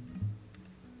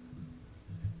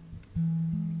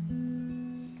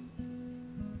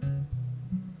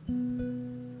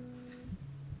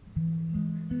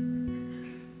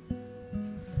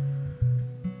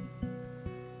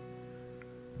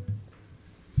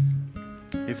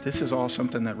 If this is all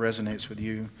something that resonates with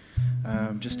you,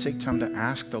 just take time to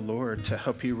ask the Lord to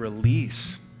help you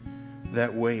release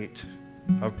that weight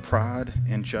of pride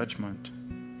and judgment.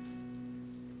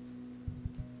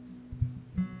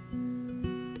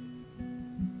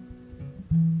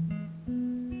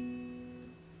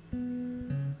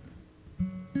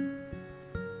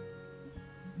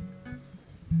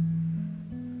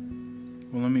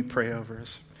 Well, let me pray over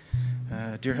us.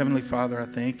 Dear Heavenly Father, I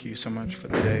thank you so much for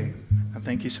the day. I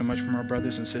thank you so much for our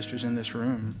brothers and sisters in this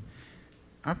room.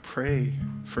 I pray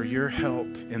for your help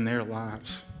in their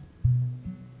lives.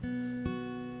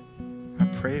 I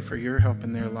pray for your help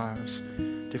in their lives.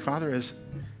 Dear Father,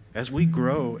 as we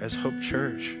grow as Hope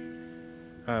Church,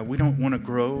 we don't want to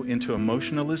grow into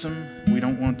emotionalism. We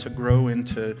don't want to grow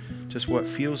into just what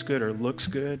feels good or looks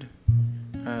good.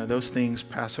 Those things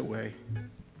pass away.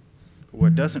 But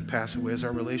what doesn't pass away is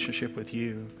our relationship with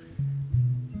you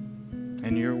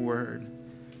and your word.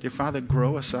 Dear Father,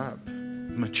 grow us up,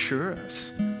 mature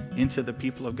us into the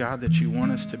people of God that you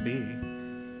want us to be.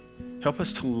 Help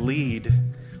us to lead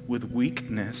with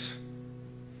weakness.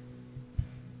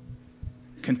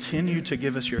 Continue to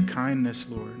give us your kindness,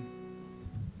 Lord.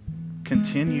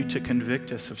 Continue to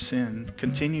convict us of sin.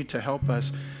 Continue to help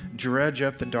us dredge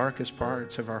up the darkest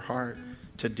parts of our heart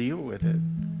to deal with it.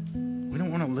 We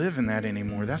don't want to live in that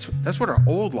anymore. That's what our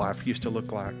old life used to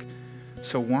look like.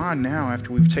 So why now,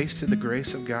 after we've tasted the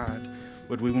grace of God,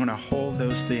 would we want to hold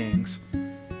those things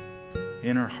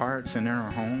in our hearts and in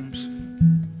our homes?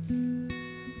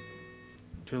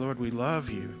 Dear Lord, we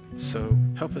love you, so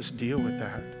help us deal with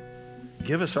that.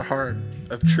 Give us a heart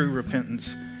of true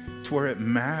repentance to where it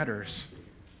matters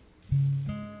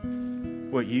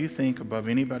what you think above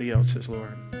anybody else's,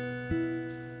 Lord.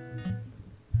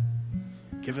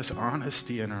 Give us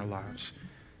honesty in our lives.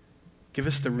 Give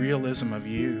us the realism of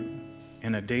you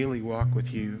in a daily walk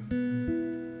with you.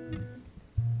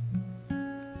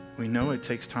 We know it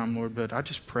takes time, Lord, but I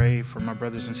just pray for my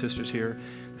brothers and sisters here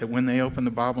that when they open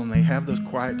the Bible and they have those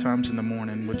quiet times in the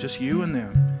morning with just you and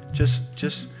them, just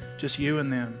you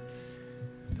and them,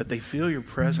 that they feel your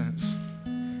presence,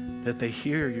 that they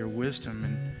hear your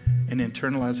wisdom and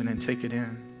internalize it and take it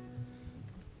in.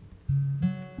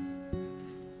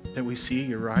 That we see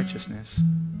your righteousness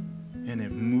and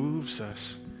it moves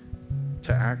us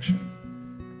to action.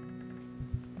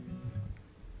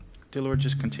 Dear Lord,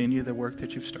 just continue the work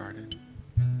that you've started.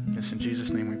 It's in Jesus'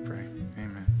 name we pray.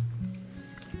 Amen.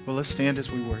 Well, let's stand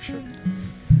as we worship.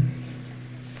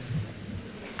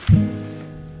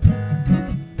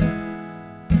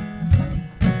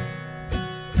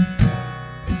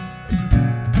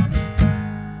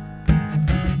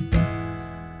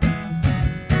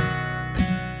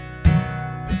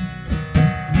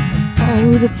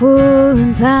 to the poor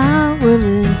and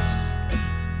powerless,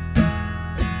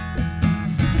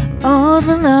 all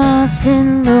the lost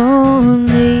and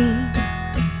lonely.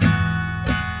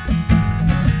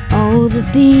 All the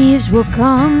thieves will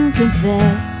come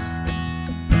confess,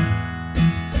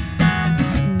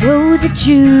 know that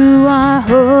you are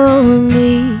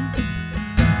holy,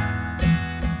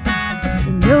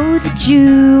 know that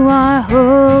you are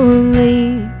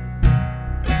holy.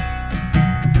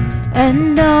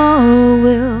 And all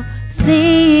will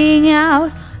sing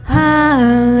out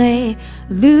hallelujah,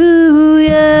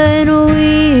 and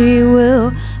we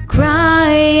will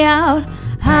cry out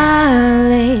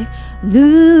hallelujah.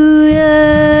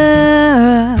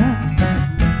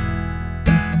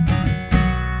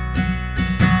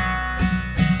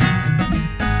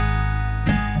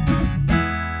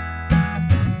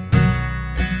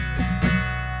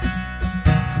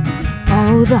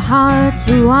 All the hearts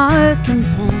who are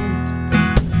content,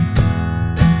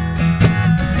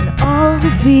 all who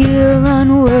feel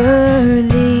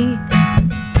unworthy,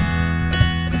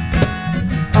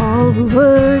 all who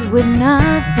heard with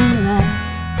nothing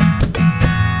left,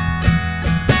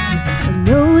 and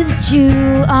know that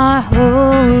you are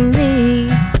holy.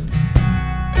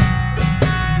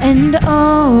 And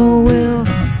all will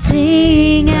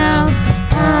sing out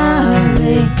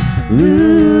hallelujah,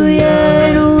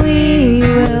 and we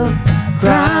will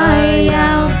cry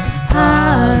out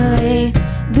hallelujah.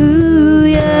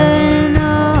 And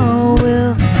all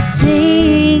will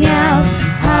sing out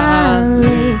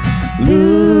hallelujah,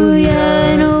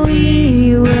 and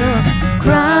we will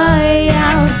cry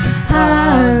out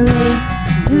hallelujah.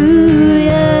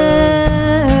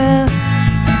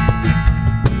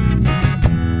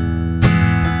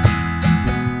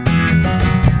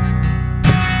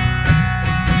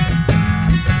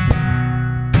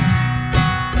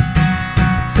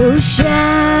 So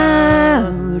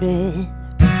shout it,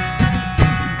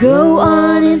 go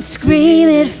on and scream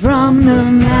it from the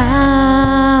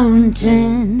mountains,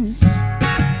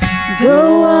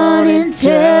 go on and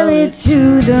tell it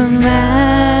to the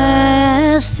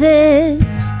masses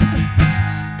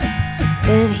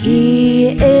that He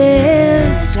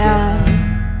is God.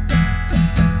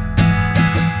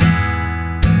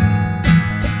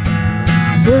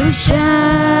 So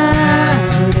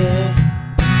shout it,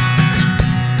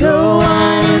 go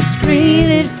on and scream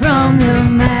it from the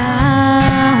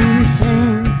mountains,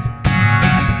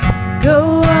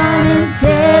 go on and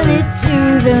tell it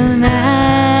to the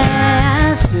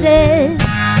masses.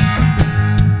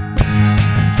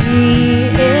 He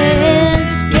is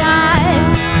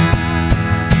God.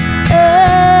 Oh,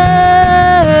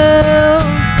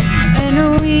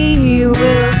 and we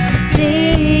will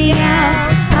sing out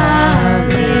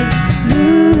hallelujah,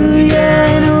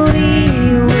 and we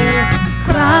will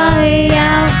cry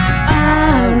out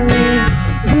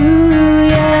hallelujah,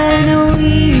 and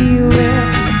we will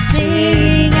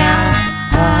sing out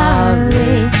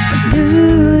hallelujah,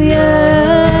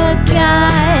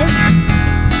 God.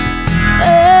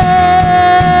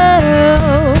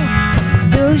 Oh,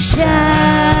 so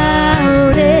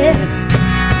shout it,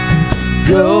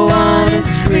 go on and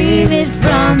scream it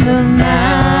from the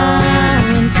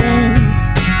mountains,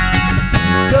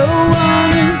 go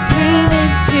on and scream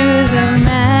it to the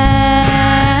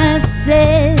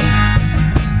masses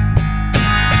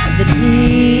that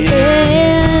He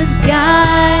is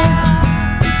God.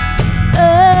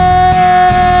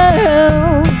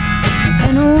 Oh,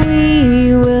 and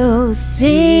we will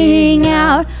sing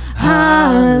out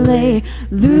hallelujah,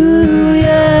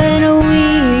 and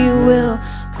we will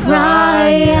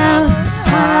cry out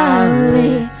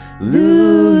hallelujah,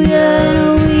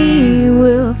 and we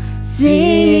will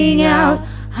sing out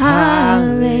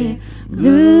hallelujah,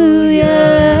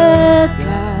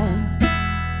 God.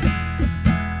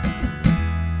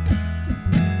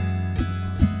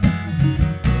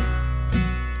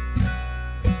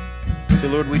 Dear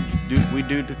Lord, we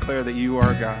do declare that you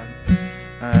are God.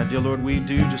 Dear Lord, we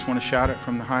do just want to shout it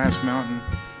from the highest mountain.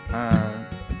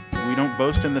 We don't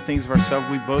boast in the things of ourselves.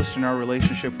 We boast in our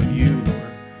relationship with you,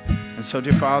 Lord. And so,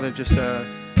 dear Father, just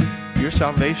your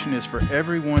salvation is for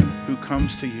everyone who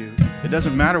comes to you. It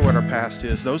doesn't matter what our past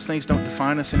is. Those things don't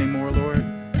define us anymore, Lord.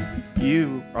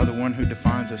 You are the one who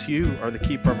defines us. You are the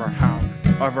keeper of our house,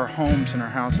 of our homes and our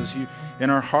houses, you in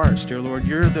our hearts, dear Lord.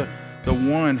 You're the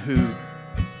one who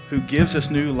gives us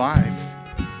new life.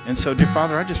 And so, dear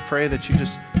Father, I just pray that you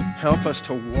just help us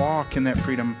to walk in that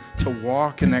freedom, to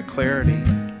walk in that clarity,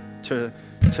 to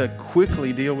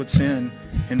quickly deal with sin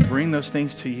and bring those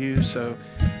things to you so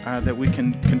that we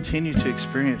can continue to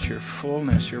experience your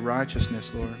fullness, your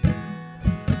righteousness, Lord.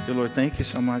 Dear Lord, thank you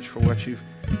so much for what you've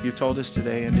you told us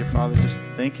today. And dear Father, just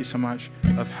thank you so much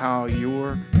of how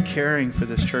you're caring for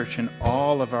this church in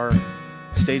all of our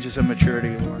stages of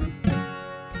maturity, Lord.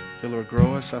 Dear Lord,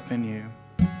 grow us up in you.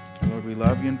 Dear Lord, we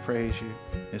love you and praise you.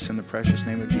 It's in the precious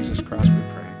name of Jesus Christ we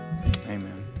pray.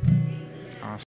 Amen.